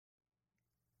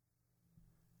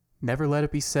Never let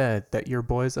it be said that your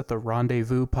boys at the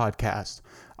Rendezvous podcast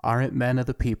aren't men of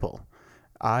the people.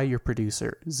 I, your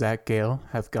producer, Zach Gale,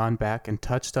 have gone back and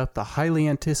touched up the highly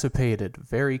anticipated,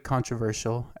 very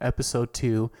controversial Episode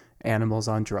 2, Animals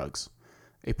on Drugs.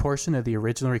 A portion of the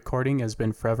original recording has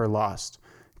been forever lost.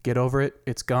 Get over it,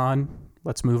 it's gone,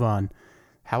 let's move on.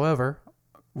 However,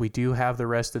 we do have the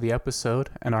rest of the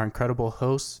episode, and our incredible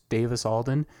hosts, Davis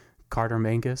Alden, Carter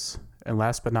Mangus, and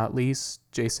last but not least,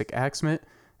 Jacek Axmit,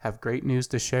 have great news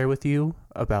to share with you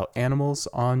about Animals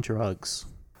on Drugs.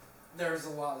 There's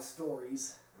a lot of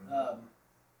stories.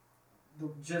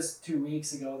 Just 2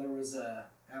 weeks ago, there was a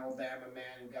Alabama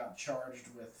man who got charged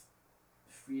with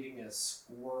feeding a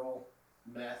squirrel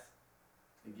meth.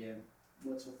 Again,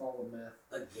 what's with all the meth?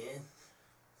 Again?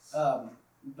 I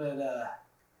got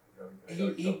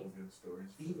a couple good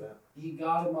stories for that. He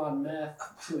got him on meth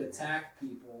to attack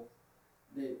people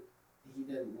that he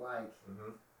didn't like.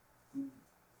 Mm-hmm.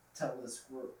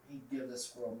 He'd give the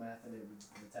squirrel meth and it would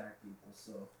attack people,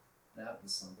 so that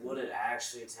was something. Would it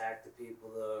actually attack the people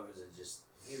though, or was it just,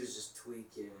 he was just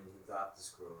tweaking and he thought the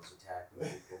squirrel was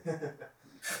attacking people?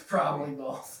 Probably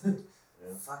both.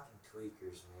 Yeah. Fucking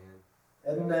tweakers, man.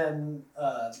 And then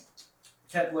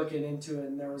kept looking into it,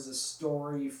 and there was a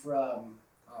story from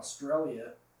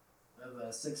Australia of a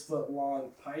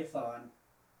 6-foot-long python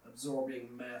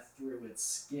absorbing meth through its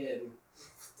skin.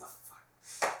 What the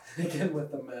fuck? Again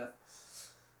with the meth.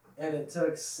 And it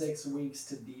took 6 weeks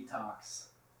to detox.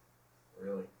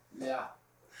 Really? Yeah.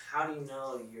 How do you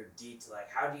know you're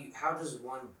how does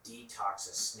one detox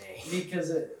a snake? Because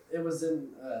it was in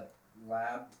a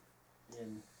lab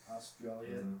in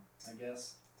Australia, I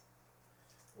guess.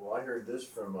 Well, I heard this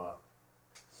from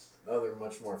another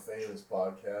much more famous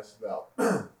podcast about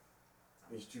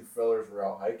these two fellers were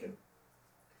out hiking,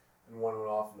 and one went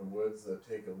off in the woods to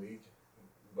take a leak,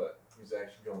 but he was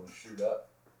actually going to shoot up,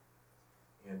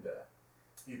 and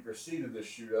he proceeded to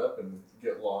shoot up and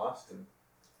get lost and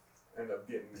end up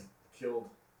getting killed,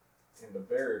 and the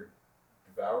bear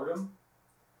devoured him,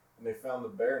 and they found the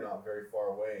bear not very far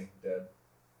away, dead.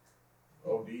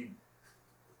 OD'd.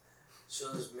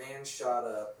 So this man shot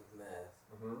up with meth,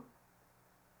 Mm-hmm.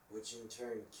 which in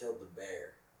turn killed the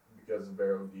bear. Because the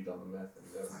bear OD'd on the meth and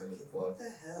that was in his blood. What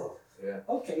the hell? Yeah.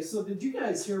 Okay, so did you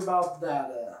guys hear about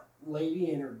that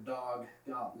lady and her dog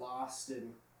got lost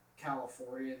in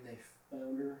California and they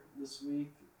found her this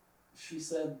week? She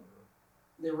said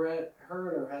her and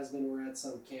her husband were at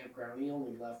some campground. He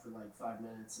only left for like 5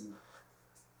 minutes and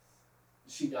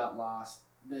she got lost.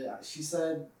 She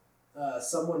said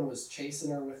someone was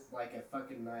chasing her with like a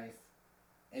fucking knife,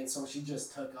 and so she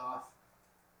just took off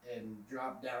and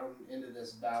dropped down into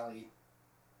this valley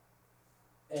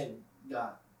and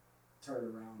got turned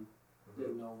around.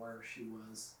 Didn't know where she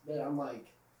was. But I'm like,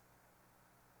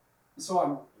 so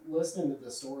I'm listening to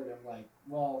the story and I'm like,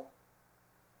 well,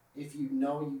 if you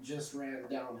know you just ran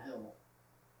downhill,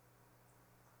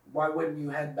 why wouldn't you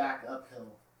head back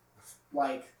uphill?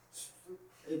 Like,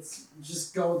 it's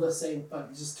just go the same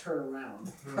fuck, just turn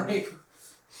around. Like,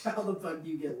 how the fuck do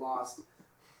you get lost?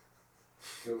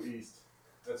 Go east.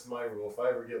 That's my rule. If I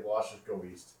ever get lost, just go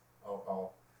east.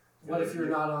 I'll What if you're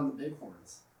not on the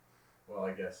bighorns? Well,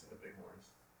 I guess in the bighorns.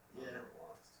 Yeah. I'm never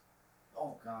lost.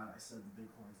 Oh god, I said the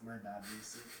bighorns. My bad,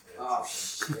 Lucy. Yeah, Oh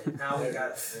it's shit! Now we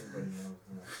got everybody knows.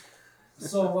 Yeah.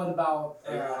 So what about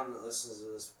everyone that listens to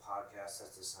this podcast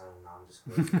has to sign a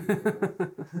non-disclosure.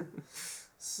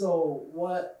 So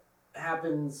what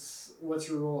happens? What's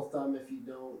your rule of thumb if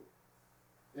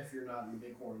you're not in the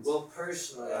bighorns? Well,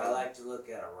 personally, I like to look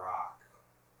at a rock,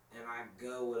 and I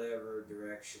go whatever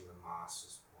direction the moss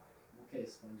is okay,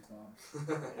 SpongeBob.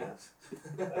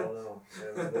 I don't know. I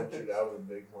haven't ventured out of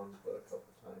the bighorns but a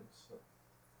couple times. So.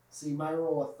 See, my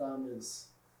rule of thumb is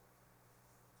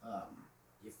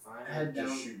You find head down.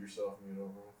 Just shoot yourself and get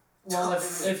over it. Well,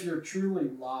 if you're truly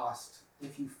lost,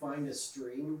 if you find a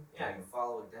stream, yeah, you can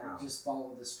follow it down. just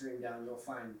follow the stream down. You'll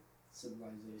find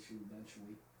civilization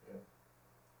eventually.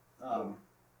 Yeah.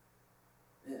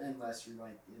 Unless you're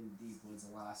like in deep woods,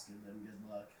 Alaska, then good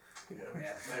luck.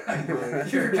 Yeah.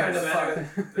 You're kind of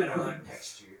fucked. Better luck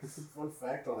next year. Fun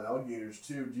fact on alligators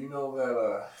too. Do you know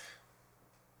that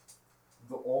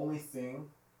the only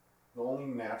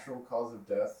natural cause of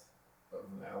death of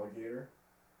an alligator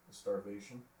is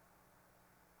starvation?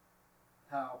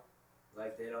 How?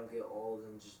 Like they don't get old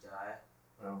and just die?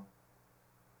 No.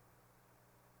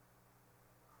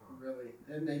 Really?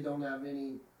 And they don't have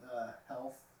any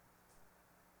health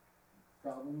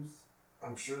problems?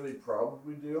 I'm sure they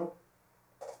probably do.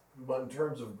 But in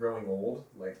terms of growing old,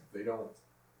 like, they don't.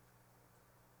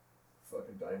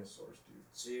 Fucking dinosaurs, dude.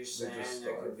 So you're just saying there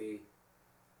starve. could be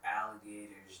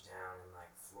alligators down in like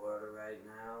Florida right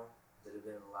now that have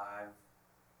been alive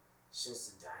since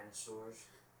the dinosaurs.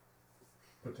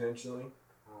 Potentially.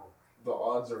 Oh. The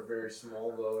odds are very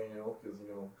small though, because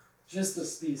Just a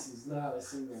species, not a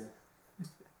single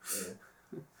yeah,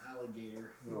 alligator.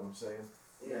 you know what I'm saying?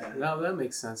 Yeah. No, that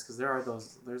makes sense because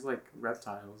there's like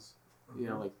reptiles,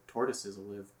 like tortoises will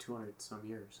live 200 some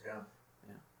years. Yeah.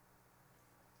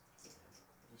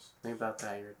 Think about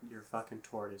that. You're a fucking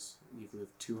tortoise. You've lived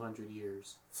 200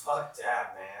 years. Fuck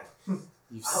that, man.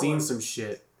 You've seen some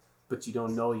shit, but you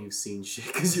don't know you've seen shit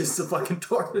because you're just a fucking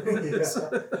tortoise.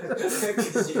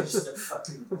 Because you're just a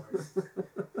fucking tortoise.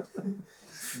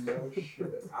 No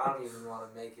shit. I don't even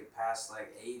want to make it past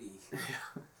like 80.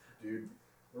 Dude,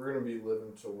 we're going to be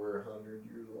living till we're 100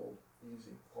 years old. Easy.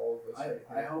 All of us.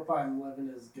 I hope I'm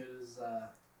living as good as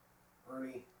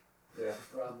Ernie Yeah.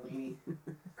 Rodlini.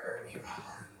 Ernie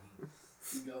Rodlini.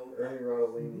 Go Ernie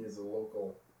Rodolini is a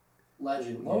local.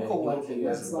 legend. Yeah, Local he legend.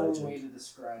 is That's a the only legend. way to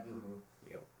describe him.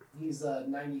 Mhm. He's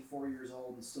 94 years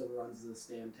old and still runs this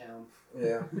damn town.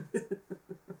 Yeah.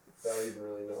 Without even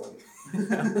really knowing.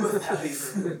 Without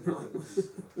even really knowing what he's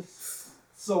doing.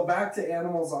 So back to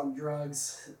animals on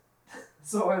drugs.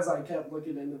 So as I kept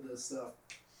looking into this stuff,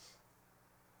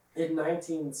 in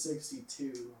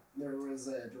 1962, there was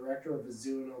a director of a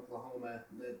zoo in Oklahoma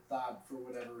that thought for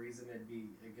whatever reason it'd be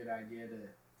a good idea to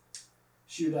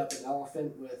shoot up an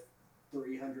elephant with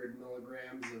 300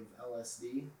 milligrams of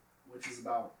LSD, which is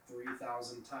about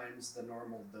 3,000 times the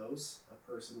normal dose a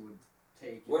person would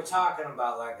take. We're talking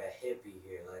about like a hippie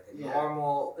here, like a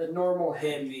normal a normal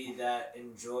hippie. hippie that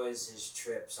enjoys his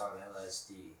trips on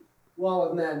LSD. Well,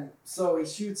 and then, so he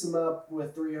shoots him up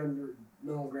with 300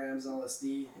 milligrams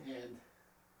LSD, and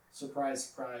surprise,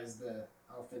 surprise, the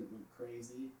elephant went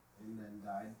crazy and then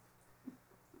died.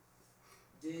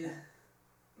 Dude.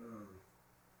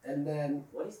 And then,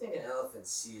 What do you think an elephant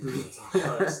sees when it's on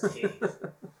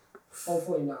LSD?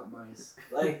 hopefully not mice.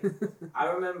 Like, I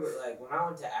remember, like, when I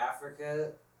went to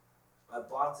Africa, I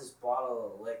bought this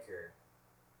bottle of liquor.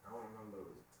 I don't remember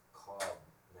what it was called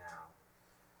now.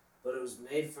 But it was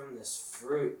made from this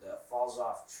fruit that falls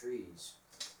off trees.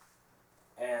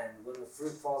 And when the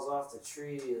fruit falls off the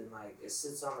tree and, like, it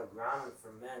sits on the ground and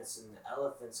ferments, and the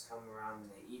elephants come around and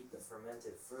they eat the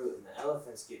fermented fruit, and the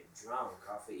elephants get drunk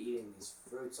off of eating these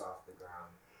fruits off the ground.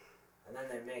 And then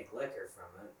they make liquor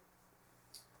from it.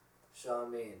 So, I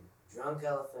mean, drunk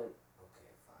elephant,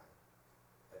 okay,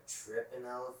 fine. A tripping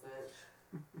elephant?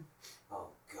 Oh,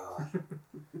 God.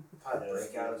 Probably Yeah,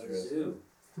 break out of the that's zoo.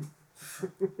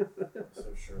 So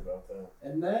sure about that.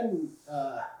 And then,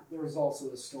 there was also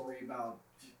a story about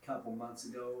a couple months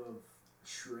ago of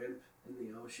shrimp in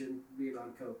the ocean being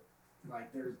on coke.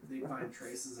 Like, they find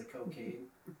traces of cocaine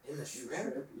In the in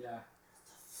shrimp? yeah.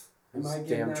 Am I Those getting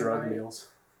damn that drug right? meals.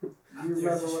 Do you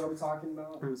remember what I'm talking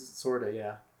about? Sorta,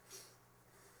 yeah.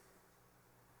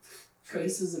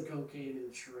 Traces of cocaine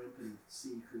in shrimp and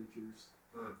sea creatures.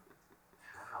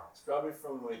 How? It's probably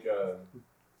from like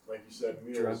you said,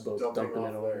 Drug mules boats dumping dumping off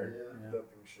it over. there, Yeah. Yeah.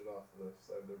 dumping shit off the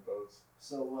side of their boats.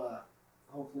 So,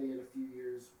 hopefully in a few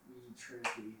years we eat shrimp,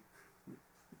 we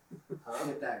Huh?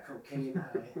 get that cocaine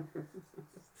high.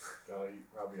 Gotta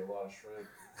eat probably a lot of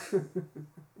shrimp.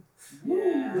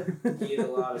 Yeah, eat a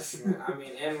lot of shrimp. I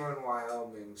mean, and we're in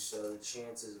Wyoming, so the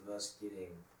chances of us getting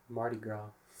Mardi Gras.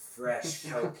 fresh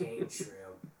cocaine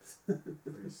shrimp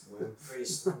Pretty slim. pretty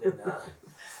slim to none.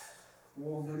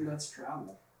 Well, then let's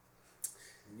travel.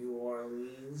 New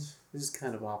Orleans. This is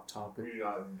kind of off topic. We do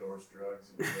not endorse drugs.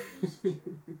 And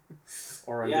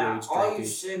Or Yeah, underage all you drinking.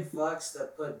 sick fucks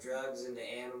that put drugs into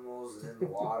animals and in the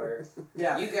water,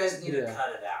 Yeah, you guys need to Yeah. cut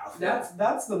it out.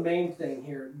 that's the main thing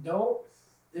here. Don't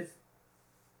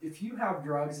if you have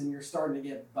drugs and you're starting to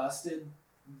get busted,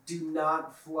 do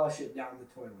not flush it down the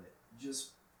toilet.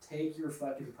 Just take your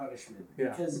fucking punishment Yeah.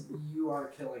 because you are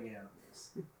killing animals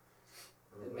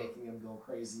and making them go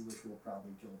crazy, which will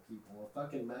probably kill people. A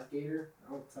fucking meth gator,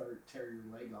 I'll tear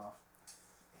your leg off.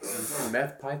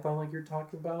 Meth python like you're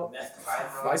talking about? Meth If I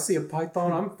python. see a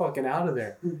python, I'm fucking out of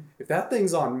there. If that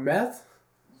thing's on meth,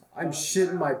 I'm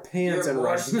shitting my pants You're and more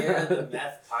running. scared of the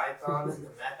meth python than the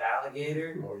meth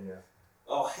alligator? Oh yeah.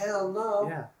 Oh, hell no.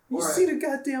 Yeah. You Or- see the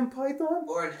goddamn python?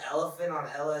 Or an elephant on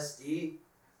LSD?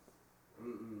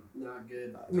 Mm-mm. Not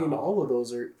good. I mean, all of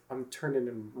those are. I'm turning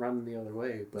and running the other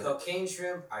way, but Cocaine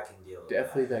shrimp, I can deal with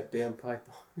definitely that. that damn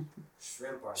python.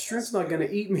 Shrimp are Shrimp's not gonna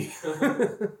eat me.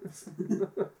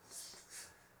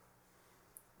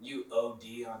 You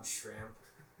OD on shrimp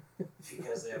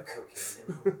because they have cocaine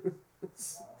in them.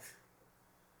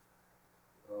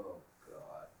 Oh,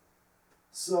 God.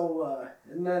 So,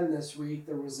 and then this week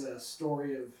there was a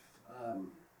story of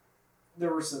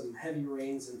there were some heavy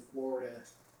rains in Florida,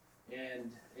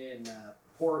 and in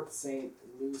Port St.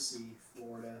 Lucie,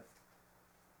 Florida,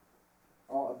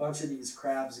 a bunch of these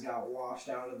crabs got washed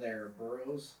out of their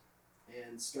burrows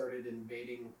and started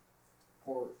invading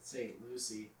Port St.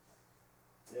 Lucie.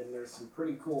 And there's some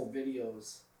pretty cool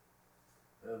videos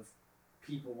of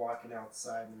people walking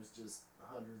outside, and there's just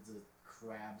hundreds of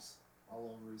crabs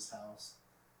all over his house.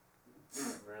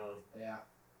 Really? Yeah.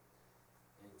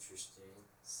 Interesting.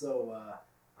 So,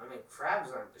 I mean,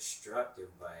 crabs aren't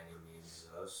destructive by any means,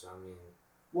 though. So I mean,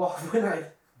 well,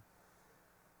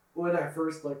 when I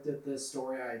first looked at this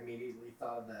story, I immediately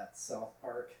thought of that South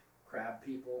Park Crab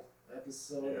People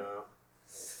episode. Yeah.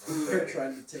 They're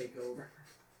trying to take over.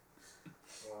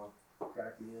 Well,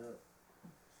 Crack me up.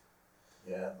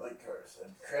 yeah, like Carter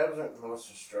said, crabs aren't the most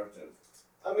destructive.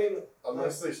 I mean,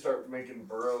 Unless they start making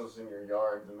burrows in your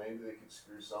yard, then maybe they could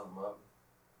screw something up.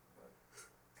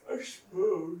 But I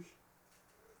suppose.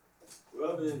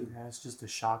 well, I mean, Yeah, it's just a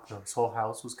shock though. His whole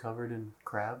house was covered in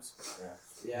crabs.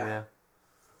 yeah,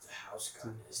 the house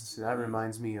got So that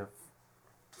reminds me of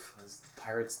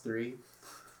Pirates 3.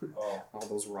 Oh. All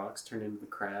those rocks turn into the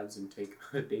crabs and take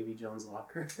Davy Jones'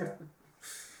 locker.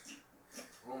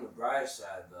 On the bright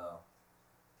side, though,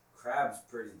 crab's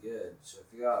pretty good. So if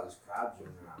you got all these crabs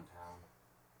running around town,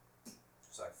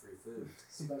 it's like free food.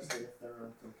 Especially if they're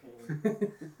on cocaine.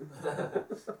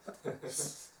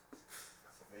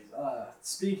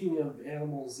 Speaking of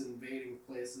animals invading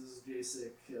places,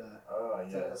 Jasek, Oh,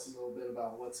 tell us yes. a little bit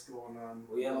about what's going on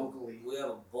We have locally.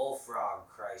 a bullfrog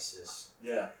crisis.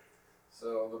 Yeah.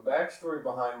 So the backstory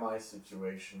behind my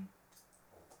situation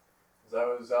is I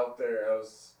was out there, I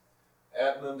was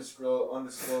at an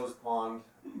undisclosed pond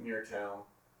near town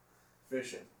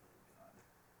fishing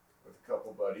with a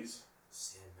couple buddies.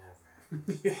 Sandman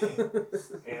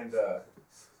And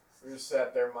we just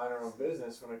sat there minding our own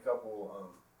business when a couple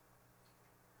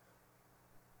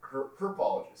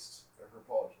herpologists,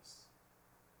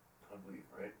 I believe,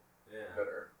 right? Yeah.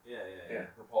 Better. Yeah.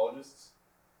 Herpologists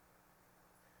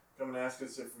come and ask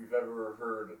us if we've ever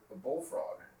heard a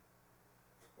bullfrog.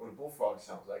 What a bullfrog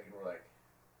sounds like, and we're like,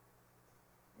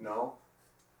 no,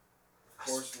 of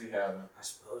course we haven't. I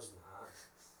suppose not.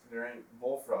 There ain't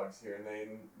bullfrogs here, and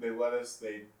they let us.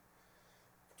 They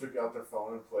took out their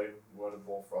phone and played what a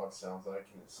bullfrog sounds like,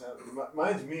 and it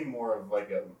reminds me more of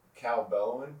like a cow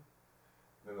bellowing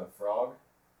than a frog.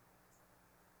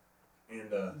 And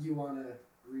You want to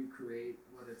recreate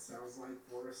what it sounds like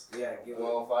for us? Yeah. Give it.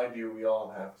 well, if I do, we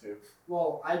all have to.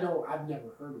 Well, I don't. I've never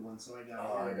heard one, so I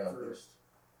gotta hear it first.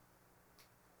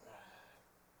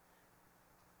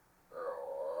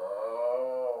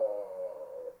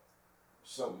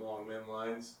 Something along them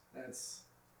lines. That's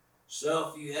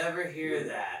So if you ever hear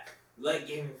that, let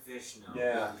Game and Fish know.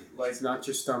 Yeah, like It's not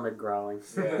your stomach growling.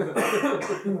 yeah,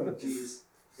 oh, jeez.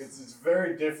 it's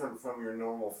very different from your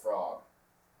normal frog.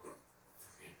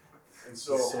 And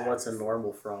so What's a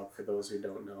normal frog for those who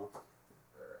don't know?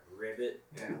 Ribbit.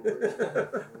 yeah.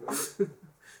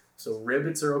 So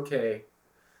ribbits are okay.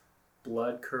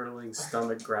 Blood curdling,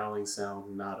 stomach growling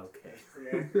sound not okay.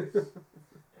 Yeah. Yeah, there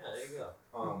you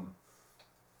go.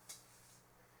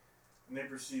 And they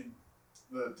proceed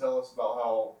to tell us about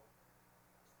how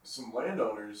some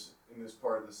landowners in this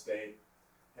part of the state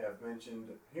have mentioned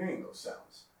hearing those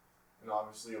sounds. And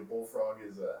obviously a bullfrog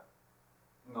is a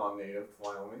non-native to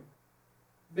Wyoming.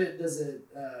 But does it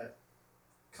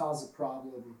cause a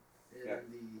problem in Yeah.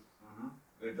 the?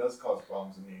 It does cause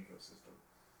problems in the ecosystem.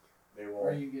 They will.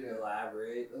 Are you gonna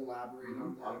Elaborate. elaborate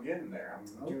on that? I'm getting there. I'm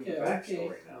doing Okay. the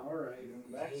backstory now. All right. Doing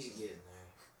the You need to backstory.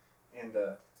 get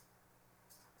in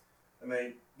And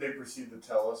they proceed to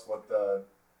tell us what the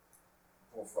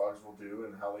bullfrogs will do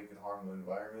and how they can harm the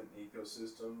environment, the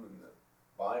ecosystem, and the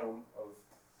biome of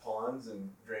ponds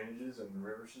and drainages and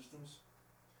river systems.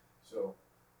 So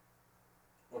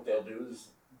what they'll do is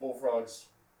bullfrogs,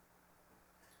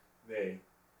 I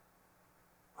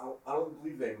don't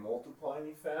believe they multiply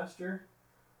any faster,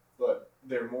 but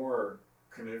they're more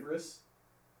carnivorous.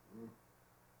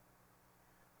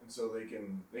 And so they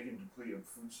can deplete a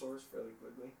food source fairly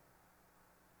quickly.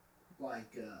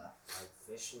 Like like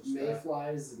fish and stuff.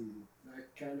 mayflies and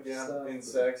that kind of Yeah, stuff.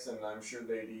 insects, and I'm sure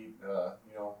they'd eat.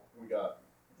 We got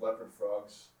leopard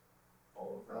frogs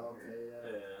all over Okay. here.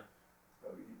 Yeah. Yeah.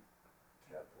 Probably eat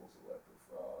tadpoles of leopard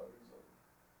frogs.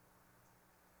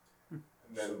 And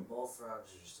So then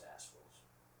bullfrogs are just assholes.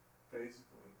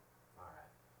 basically,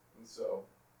 Alright. and so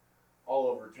all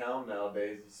over town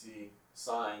nowadays, you see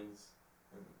signs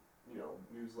and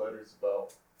newsletters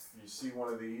about if you see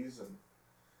one of these and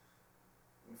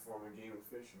inform a Game and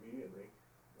Fish immediately.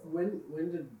 When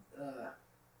did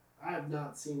I I've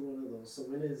not seen one of those. So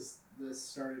when is this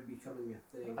started becoming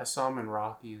a thing? I saw him in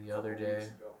Rocky the other Couple day. weeks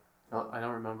ago. I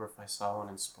don't remember if I saw one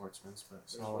in Sportsman's, but I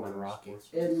saw one in Rocky.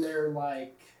 And they're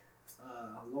like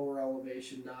lower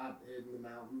elevation, not in the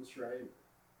mountains, right?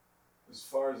 As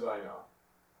far as I know.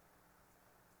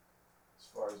 As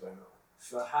far as I know.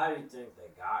 So how do you think they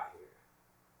got here?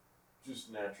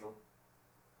 Just natural.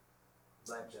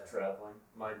 Like Traveling,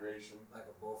 migration. like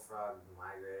a bullfrog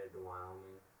migrated to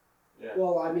Wyoming. Yeah.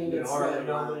 Well, I mean, it's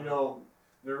you know,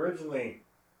 they're originally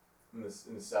in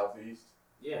the southeast.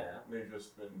 Yeah. They've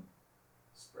just been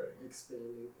spreading.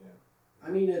 expanding. Yeah. I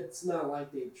mean, it's not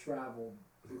like they traveled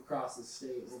across the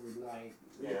state overnight.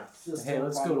 Yeah. It's just Hey,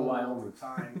 let's by go to little Wyoming. over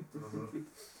time. Mm-hmm.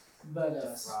 But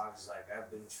The frog's like,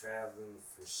 I've been traveling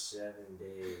for 7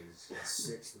 days and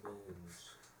 6 moons.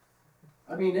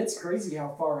 I mean, it's crazy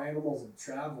how far animals have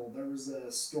traveled. There was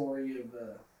a story of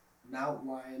a mountain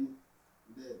lion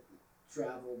that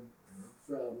traveled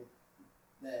from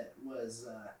that was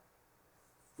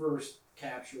first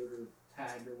captured or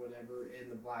tagged or whatever in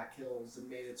the Black Hills and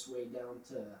made its way down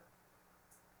to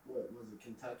what was it,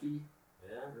 Kentucky?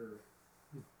 Yeah. Or,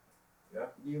 Yeah.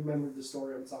 do you remember the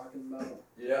story I'm talking about?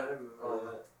 Yeah, I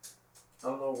remember that. I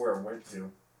don't know where it went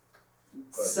to.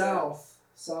 But,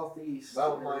 Southeast.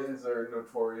 Mountain area. lions are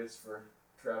notorious for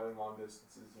traveling long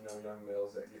distances. You know, young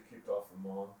males that get kicked off from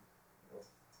mom.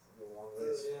 Go long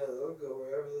ways. Yeah, they'll go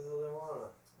wherever the hell they wanna.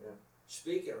 Yeah.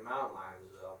 Speaking of mountain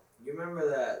lions, though, you remember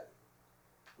that,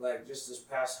 like, just this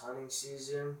past hunting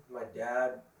season, my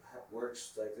dad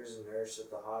works, like, there's a nurse at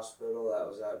the hospital that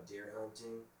was out deer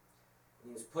hunting, and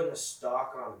he was putting a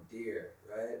stalk on a deer,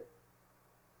 right?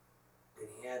 And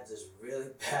he had this really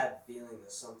bad feeling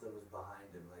that something was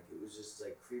behind him, like, it was just,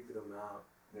 like, creeping him out.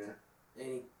 Yeah. And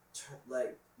he,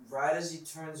 like, right as he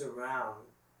turns around,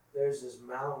 there's this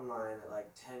mountain lion at like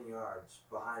 10 yards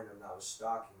behind him that was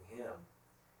stalking him.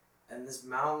 And this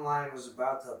mountain lion was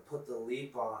about to put the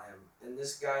leap on him. And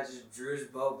this guy just drew his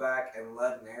bow back and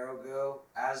let an arrow go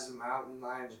as the mountain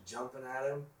lion's jumping at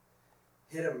him.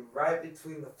 Hit him right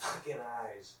between the fucking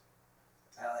eyes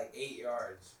at like 8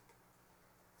 yards.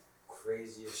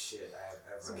 Craziest shit I have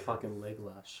It's ever a fucking leg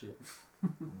loss shit.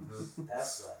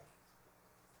 That's like,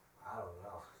 I don't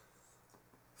know.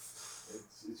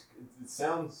 It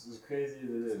sounds as crazy as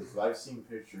it is. I've seen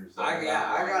pictures. I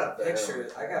got a picture. arrow.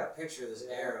 I got a picture of this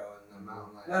arrow in the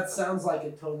mountain lion. That sounds like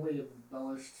a totally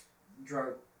embellished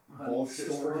drunk hunting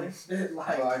Bullshit story. story.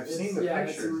 Like, Well, I've seen the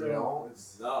it's pictures. You real. know,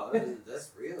 it's No,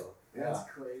 that's real. That's yeah.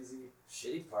 crazy.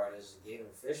 Shitty part is the game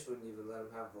and fish wouldn't even let him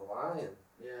have the lion.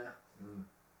 Yeah. Mm.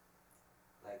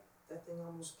 Like, that thing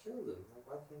almost killed him. Like,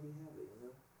 why can't he have it, you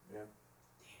know? Yeah.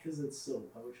 Because it's still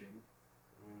poaching.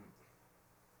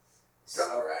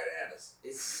 Come right at us.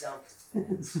 It's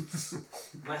self-defense.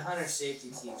 My hunter safety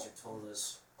teacher told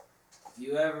us, if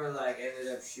you ever, like,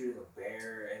 ended up shooting a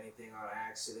bear or anything on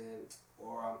accident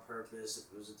or on purpose,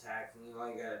 if it was attacking you, all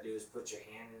you gotta do is put your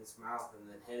hand in its mouth and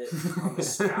then hit it on the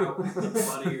snout with the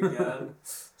butt of your gun.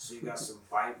 So you got some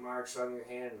bite marks on your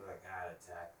hand, and like, it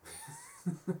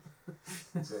attacked me.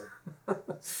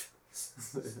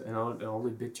 And it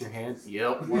only bit your hand?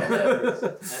 Yep. And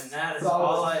that is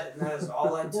all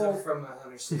I took from my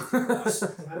hunter safety class.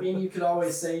 I mean, you could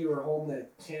always say you were holding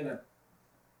a can of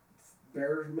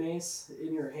bear mace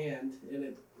in your hand and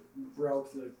it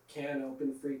broke the can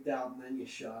open, freaked out, and then you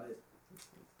shot it.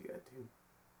 Yeah, dude.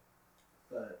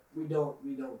 But we don't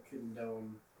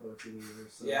condone poaching either.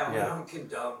 So Yeah, we Yeah. don't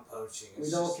condone poaching. we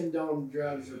It's don't just- condone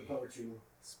drugs or poaching.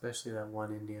 Especially that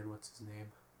one Indian, what's his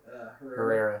name?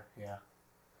 Herrera. Yeah.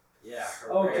 Yeah.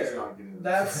 Okay. Let's not get into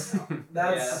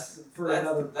That's for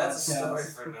another That's a story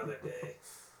podcast. for another day.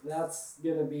 That's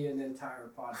gonna be an entire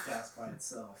podcast by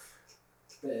itself.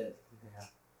 But Yeah.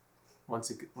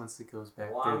 Once it goes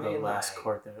back Well, I through the mean, last like-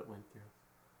 court that it went through,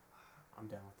 I'm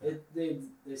down with that.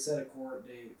 they set a court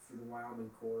date for the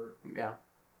Wyoming court. Yeah.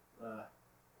 For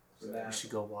We that. should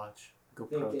go watch. Go I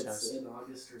think it's protest. in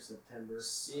August or September.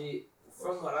 See,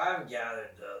 from what I've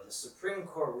gathered, though, the Supreme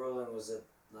Court ruling was that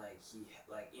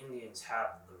Indians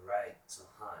have the right to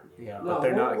hunt. You Yeah, know? but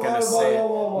they're not gonna say it.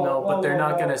 No, but they're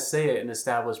not whoa. gonna say it and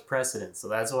establish precedent. So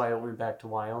that's why it went back to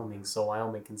Wyoming, so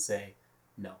Wyoming can say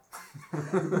no.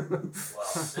 Well,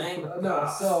 thank No, God.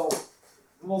 so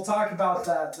we'll talk about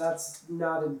that. That's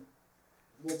not in.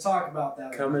 We'll talk about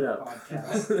that Coming on the up.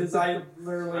 podcast because I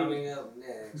literally Coming up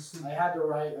next. I had to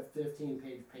write a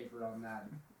 15-page paper on that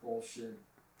bullshit.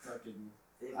 Fucking,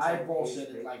 I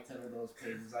bullshitted like 10 of those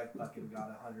pages. I fucking got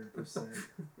 100%.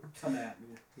 Come at me.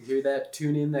 You hear that?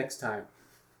 Tune in next time.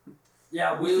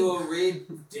 Yeah, we will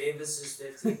read Davis's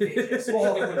 15 pages.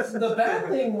 Well, the bad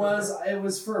thing was it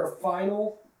was for a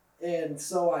final, And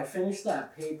so I finished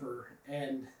that paper,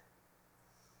 and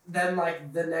then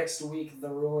like the next week the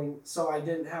ruling. So I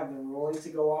didn't have the ruling to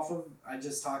go off of. I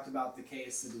just talked about the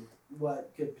case and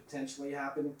what could potentially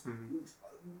happen. Mhm.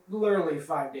 Literally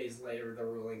 5 days later, the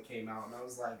ruling came out, and I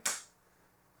was like,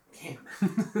 damn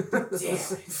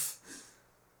it.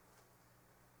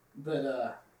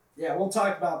 But yeah, we'll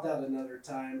talk about that another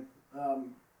time.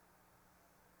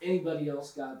 Anybody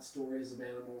else got stories of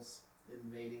animals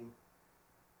invading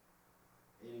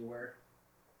anywhere?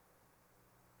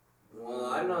 Well,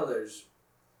 I know there's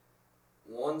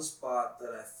one spot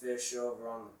that I fish over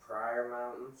on the Pryor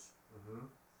Mountains Mm-hmm.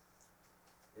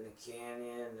 in a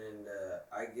canyon, and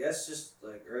I guess just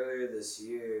like earlier this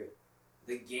year,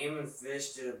 the Game and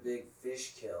Fish did a big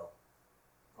fish kill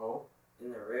Oh,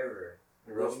 in the river.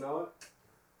 you really know it?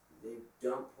 They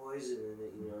dumped poison in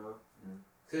it, you know, Mm.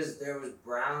 because there was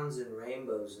browns and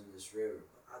rainbows in this river.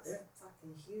 They're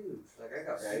fucking huge. Like I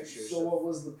got pictures. So what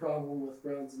was the problem with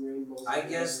browns and rainbows? I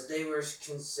guess they were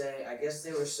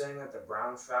saying that the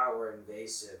brown trout were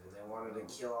invasive and they wanted to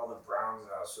kill all the browns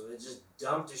out, so they just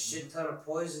dumped a shit ton of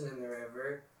poison in the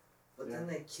river, but then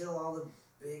they kill all the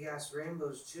big ass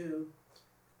rainbows too.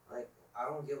 Like I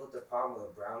don't get what the problem with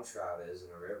a brown trout is in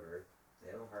a river.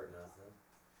 They don't hurt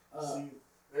nothing. See,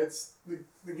 it's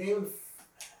the game.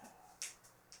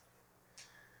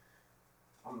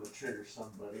 I'm gonna trigger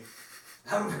somebody.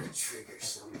 I'm gonna trigger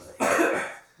somebody.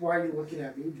 Why are you looking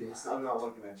at me, Jason? I'm not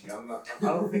looking at you. I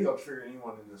don't think I'll trigger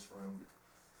anyone in this room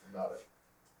about it.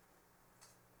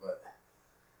 But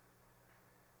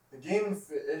the Game and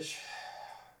Fish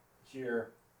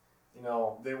here, you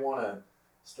know, they want to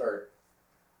start.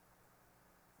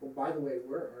 Well, by the way,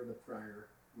 where are the Pryor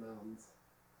Mountains?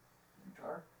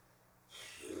 Guitar?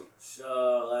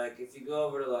 So, like, if you go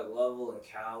over to, like, Lovell and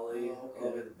Cowley, Oh, okay.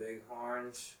 over the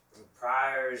Bighorns, the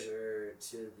Pryors are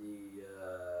to the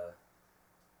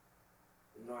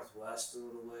northwest a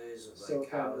little ways of, like, So kind of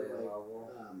Cowley and like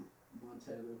Lovell.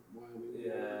 Montana, Wyoming.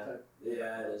 Yeah, type?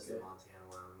 yeah, it is the Okay.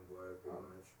 Montana-Wyoming border, pretty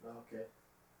much. Okay.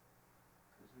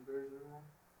 Grizzly bears are there?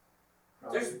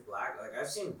 Probably. There's I've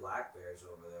seen black bears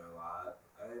over there a lot.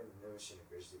 I've never seen a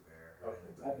grizzly bear. Or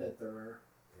Okay. I bet there are.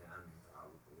 Yeah, I mean,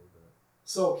 probably, but...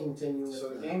 So continue with So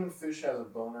the that. Game and Fish has a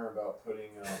boner about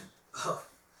putting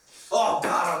Oh,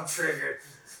 God, I'm triggered!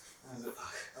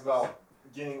 about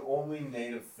getting only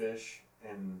native fish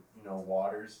in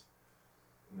waters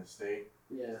in the state.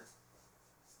 Yeah.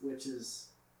 Which is...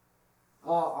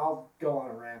 I'll go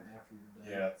on a rant after you're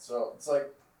done. Yeah, so it's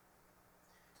like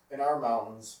in our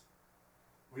mountains,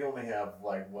 we only have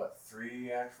like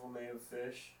 3 actual native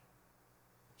fish,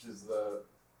 which is the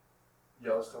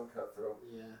Yellowstone cutthroat,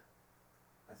 Yeah.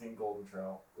 I think golden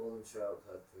trout, Golden trout,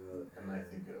 cutthroat, and I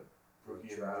think brookie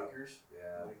and trout. Lakers.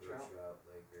 Yeah, Lake brook trout. trout,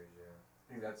 Lakers, yeah.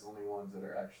 I think that's the only ones that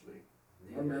are actually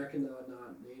Are Mackinac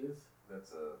not native?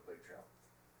 that's a lake trout.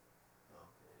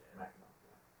 Okay. Mackinac,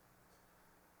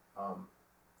 yeah.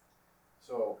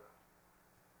 So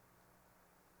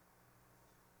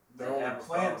they're They only have a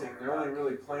planting. problem. They're only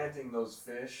really planting those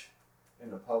fish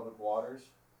in the public waters.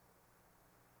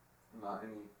 Not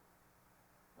any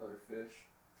other fish.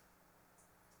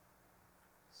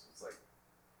 So it's like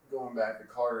going back. The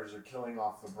Carters are killing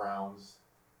off the Browns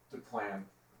to plant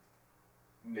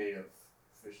native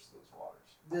fish to those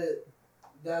waters.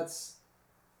 That's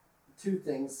two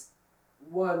things.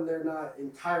 One, they're not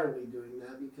entirely doing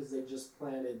that because they just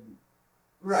planted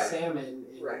salmon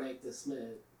in Right. Lake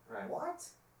DeSmet. Right. What?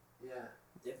 Yeah,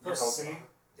 They You're hoping?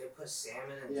 they put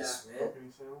salmon in Yeah. the Smith?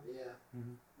 Hoping so? yeah.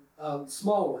 Mhm.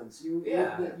 Small ones. You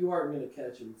aren't gonna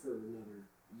catch them for another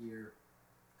year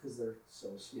because they're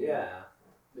so small. Yeah.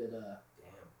 But Damn.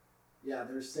 yeah,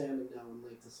 there's salmon now in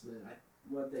Lake DeSmet.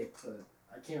 What they put,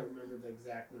 I can't remember the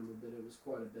exact number, but it was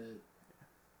quite a bit.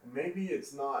 And maybe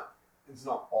it's not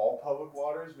all public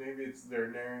waters. Maybe they're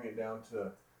narrowing it down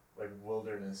to like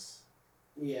wilderness.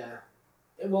 Yeah.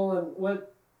 And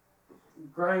what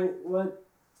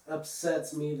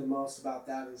upsets me the most about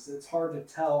that is it's hard to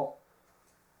tell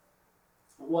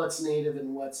what's native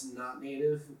and what's not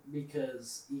native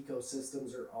because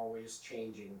ecosystems are always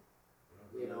changing.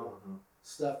 You know,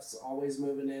 stuff's always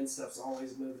moving in, stuff's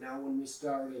always moving out. When we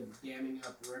started damming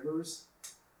up rivers,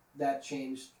 that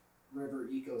changed river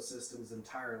ecosystems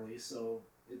entirely. So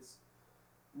it's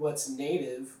what's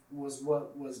native was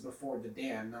what was before the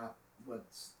dam, not what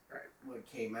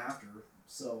came after.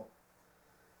 So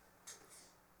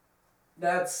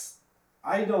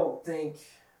I don't think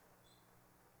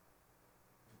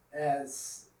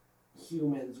as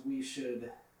humans we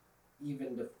should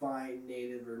even define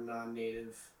native or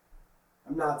non-native.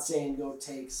 I'm not saying go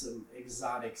take some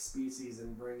exotic species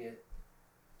and bring it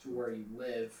to where you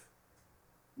live,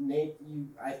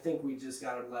 I think we just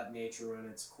gotta let nature run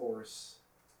its course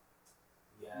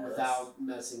Yeah. without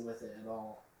messing with it at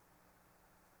all,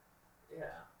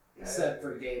 Yeah. except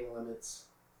for game limits.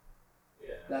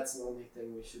 Yeah. That's the only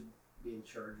thing we should be in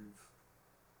charge of.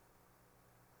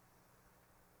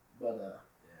 But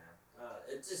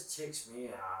it just ticks me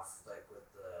off, like with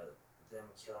them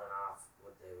killing off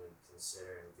what they would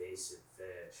consider invasive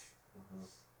fish,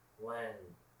 when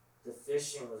the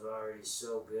fishing was already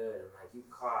so good, and like you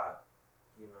caught,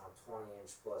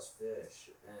 20-inch plus fish,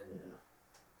 and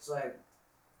it's like,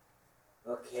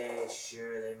 okay,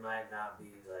 sure, they might not be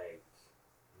like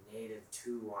native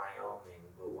to Wyoming,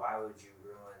 but why would you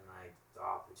ruin like the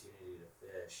opportunity to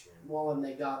fish? And and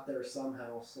they got there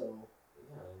somehow, so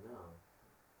yeah, I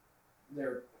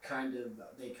know.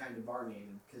 they kind of are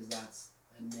native because that's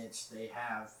a niche they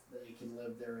have. They can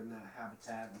live there in that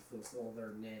habitat and fulfill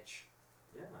their niche.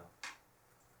 Yeah.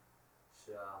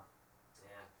 So,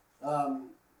 yeah.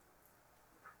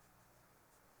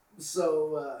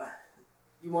 So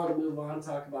you want to move on?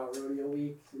 Talk about rodeo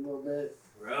week a little bit.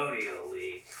 Rodeo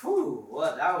week. Whew,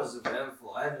 what? That was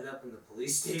eventful. I ended up in the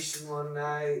police station one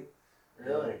night.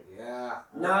 Really? Yeah.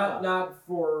 Not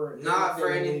for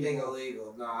anything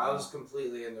illegal. No, I was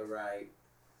completely in the right.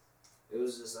 It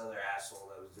was this other asshole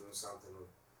that was doing something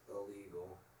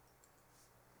illegal.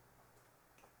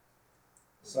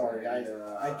 Sorry,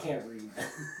 I can't read. I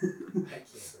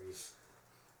can't read.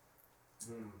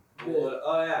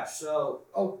 Oh yeah, so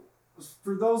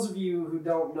for those of you who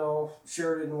don't know,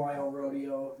 Sheridan Wild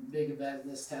Rodeo, big event in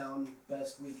this town,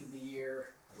 best week of the year.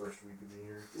 Worst week of the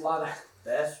year.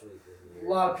 Best week of the year.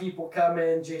 A lot of people come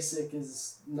in. Jacek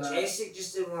is not. Jacek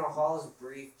just didn't want to haul his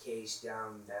briefcase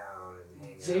down and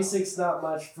hang out. Jacek's not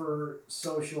much for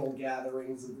social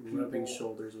gatherings of people. Rubbing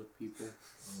shoulders with people.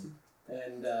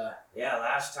 And yeah,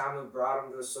 last time we brought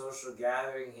him to a social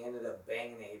gathering, he ended up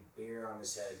banging a beer on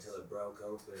his head until it broke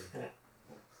open.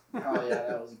 oh yeah,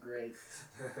 that was great.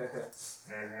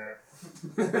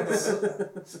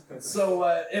 So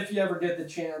if you ever get the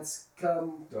chance,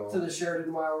 come to the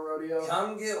Sheridan Wild Rodeo.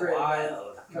 Come get Great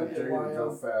wild. Come Make get sure you go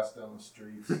wild. fast down the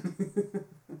street.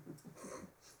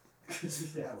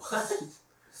 Yeah. What?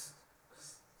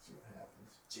 See what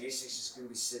happens. Jason's just gonna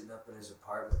be sitting up in his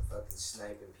apartment fucking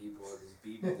sniping people with his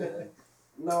BB gun.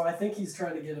 No, I think he's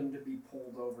trying to get him to be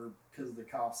pulled over because the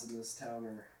cops in this town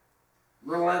are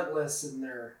relentless in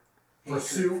their hatred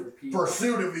for people.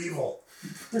 Pursuit of evil.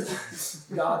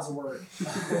 God's work.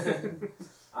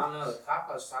 I don't know, the cop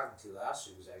I was talking to last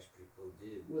week was actually pretty cool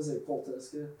dude. Was it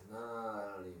Poltiska? No,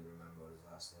 I don't even remember what his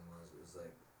last name was. It was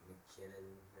like McKinnon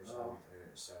or something.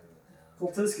 Or started with an M.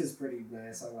 Poltiska's pretty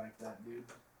nice. I like that dude.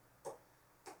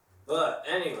 But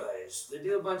anyways, they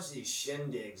do a bunch of these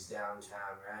shindigs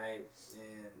downtown, right?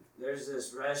 And there's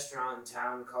this restaurant in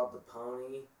town called The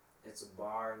Pony. It's a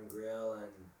bar and grill,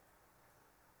 and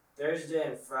Thursday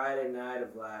and Friday night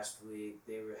of last week,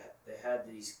 they had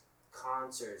these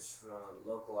concerts from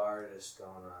local artists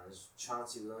going on. It's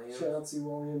Chauncey Williams. Chauncey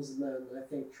Williams, and then I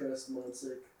think Tress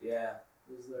Munsick Yeah.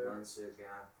 was there. Munsick,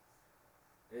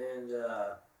 yeah. And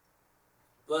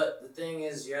but the thing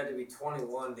is, you had to be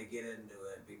 21 to get into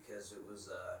it because it was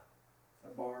A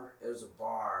bar. It was a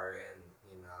bar, and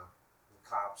the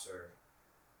cops are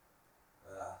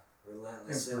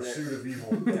relentless In in pursuit of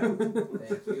evil. Yeah,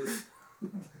 thank you.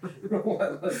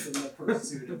 Relentless in the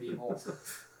pursuit of evil.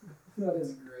 That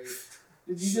is great.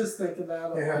 Did you just think of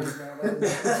that? Yeah.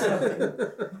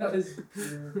 That is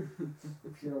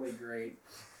purely great.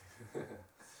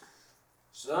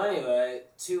 So anyway,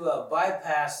 to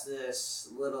bypass this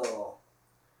little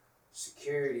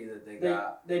security that they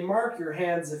got They mark your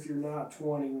hands if you're not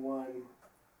 21,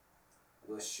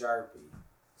 with Sharpie.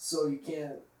 so you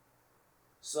can't.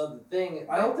 So the thing,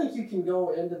 I don't think you can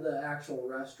go into the actual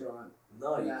restaurant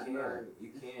No, you that can't. night. You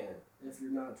can't. if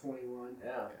you're not 21.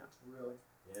 Yeah. Really?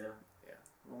 Yeah.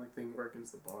 The only thing working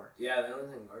is the bar. Yeah. The only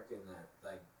thing working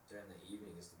during the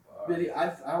evening is the bar. But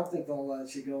I don't think they'll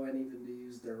let you go in even to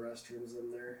use their restrooms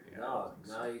in there. Yeah,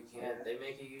 No, you can't. Yeah. They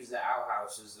make you use the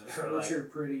outhouses that are Which like are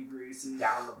pretty greasy.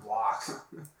 down the block.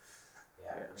 Yeah,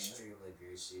 Yeah. extremely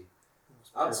greasy.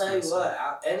 I'll tell you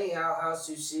what, any outhouse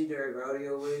you see during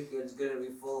rodeo week is going to be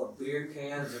full of beer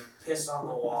cans and piss on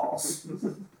the walls.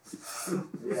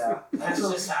 Yeah, that's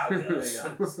just how it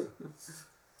goes.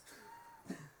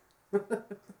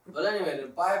 But anyway, to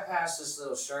bypass this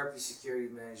little Sharpie security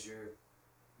measure,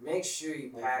 make sure you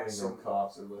pack Hopefully no some.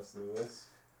 cops are listening to this.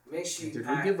 Make sure you Did we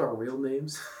pack give our real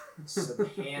names? some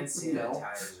hand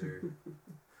sanitizer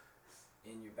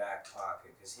in your back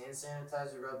pocket, because hand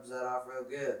sanitizer rubs that off real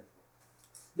good.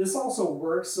 This also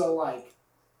works, so like,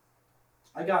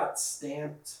 I got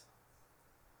stamped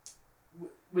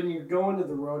when you're going to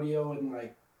the rodeo and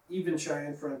like even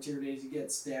Cheyenne Frontier Days, you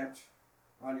get stamped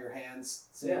on your hands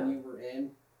saying you were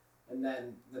in, and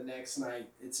then the next night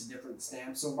it's a different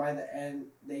stamp. So by the end,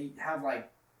 they have like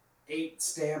 8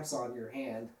 stamps on your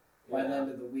hand by the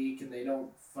end of the week, and they don't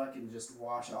fucking just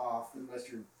wash off unless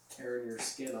you're tearing your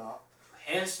skin off.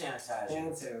 Hand sanitizer.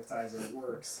 Hand sanitizer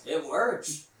works. It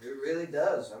works. It really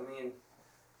does.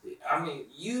 I mean,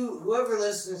 you, whoever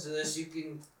listens to this, you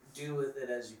can do with it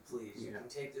as you please. You can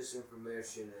take this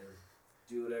information and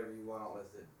do whatever you want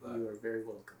with it. But You are very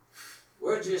welcome.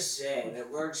 we're just saying it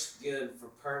works good for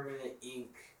permanent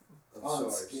ink of On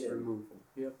sorts. skin. Removal.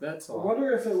 Yep, that's I all.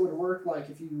 wonder if it would work like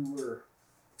if you were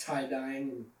tie-dyeing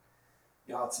and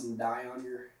got some dye on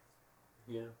your...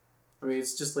 Yeah. I mean,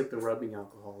 it's just like the rubbing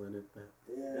alcohol in it that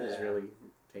is really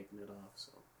taking it off.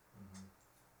 So.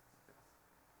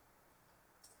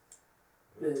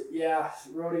 Yeah,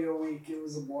 rodeo week, it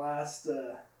was a blast.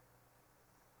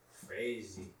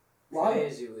 Crazy Lot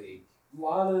week.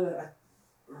 I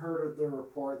heard the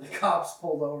report, the cops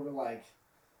pulled over like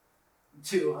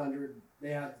 200, they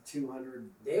had the 200.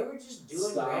 They were just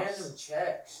doing Stops. random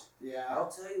checks. Yeah. I'll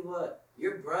tell you what,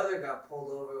 your brother got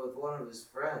pulled over with one of his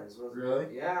friends. Really?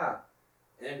 Yeah.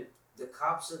 And the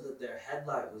cops said that their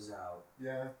headlight was out.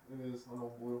 Yeah, it is on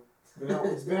old blue.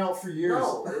 It's been out for years.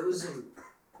 No, it was in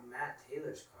Matt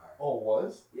Taylor's car. Oh, it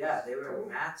was? Yeah, they were in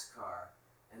Matt's car.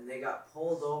 And they got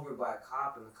pulled over by a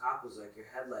cop, and the cop was like, your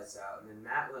headlight's out. And then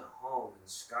Matt went home, and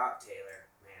Scott Taylor,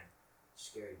 man,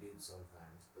 scary dude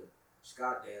sometimes, but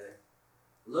Scott Taylor,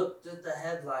 looked at the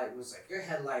headlight and was like, your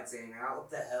headlights ain't out,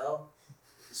 what the hell?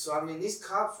 So, I mean, these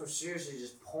cops were seriously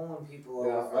just pulling people over.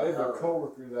 Yeah, for I the have hell a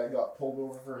coworker that got pulled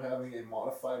over for having a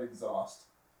modified exhaust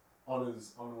on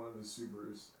one of his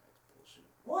Subarus.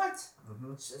 What?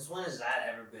 Mm-hmm. Since when has that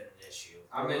ever been an issue?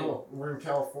 I mean, we're in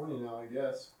California now, I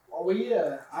guess. Well,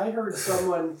 I heard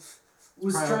someone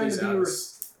was Probably trying these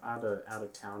to be... out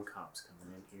of town cops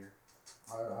coming in here.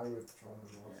 Highway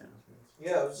patrolman.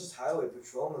 Yeah, it was just highway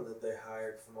patrolmen that they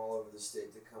hired from all over the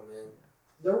state to come in.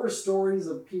 There were stories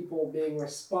of people being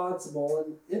responsible,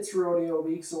 and it's rodeo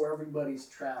week, so everybody's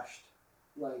trashed,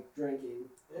 like drinking.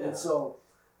 Yeah. And so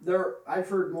I've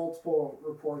heard multiple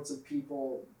reports of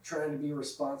people trying to be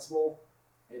responsible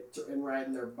and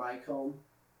riding their bike home.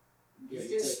 You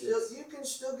can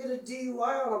still get a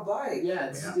DUI on a bike. Yeah,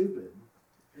 it's stupid.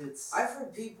 I've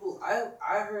heard people.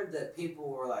 I heard that people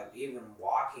were like even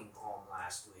walking home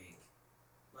last week.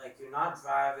 Like, you're not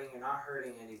driving, you're not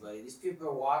hurting anybody. These people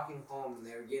are walking home and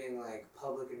they were getting like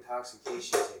public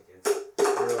intoxication tickets.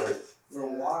 Really? For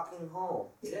walking home.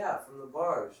 Yeah, from the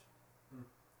bars.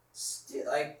 Still,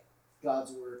 like,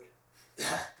 God's work.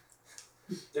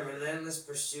 the relentless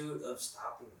pursuit of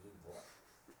stopping evil.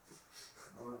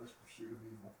 Relentless pursuit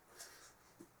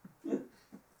of evil.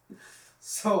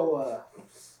 So,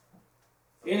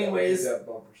 anyways, Get that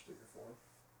bumper sticker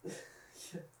for him.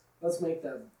 let's make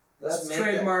that. Let's That's make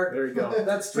trademark. There you go.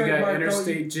 That's We trademark. got Don't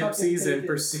interstate you fucking gypsies take and it.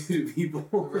 pursuit of evil.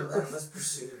 Relentless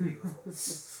pursuit of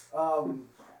evil.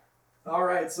 All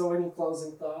right. So, any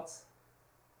closing thoughts?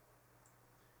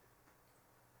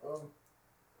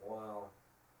 Wow.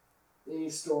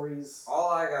 Any stories? All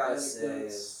I gotta say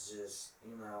Anecdotes. is just,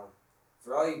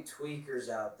 for all you tweakers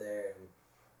out there and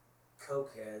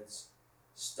cokeheads,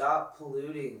 stop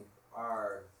polluting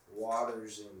our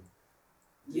waters and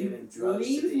giving drugs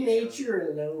Leave to the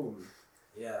nature alone.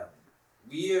 Yeah.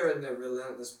 We are in the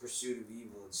relentless pursuit of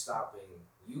evil and stopping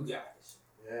you guys.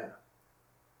 Yeah.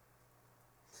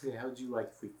 Yeah, how would you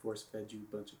like if we force fed you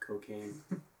a bunch of cocaine?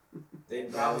 They'd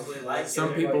probably like it.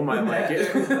 Some people might like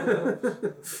it.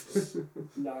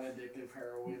 Non-addictive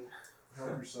heroin.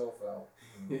 Help yourself out.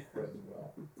 Yeah. Quite as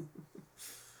well.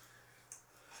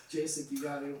 Jason, you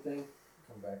got anything?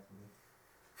 Come back to me.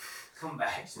 Come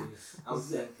back to me. I'm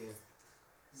thinking.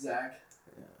 Zach?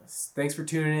 Yes. Thanks for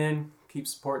tuning in. Keep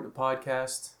supporting the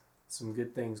podcast. Some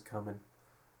good things coming.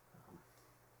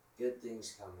 Good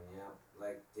things coming, yeah.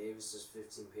 Like Davis's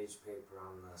 15-page paper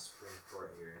on the Supreme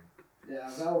Court hearing.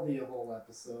 Yeah, that'll be a whole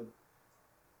episode.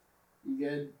 You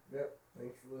good? Yep.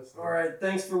 Thanks for listening. All right,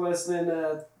 thanks for listening.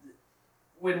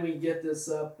 When we get this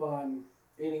up on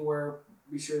anywhere,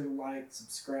 be sure to like,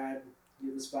 subscribe,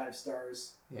 give us 5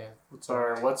 stars. Yeah. What's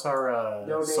our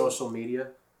Donate. social media?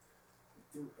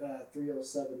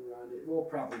 307 Ron. We'll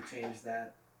probably change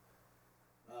that.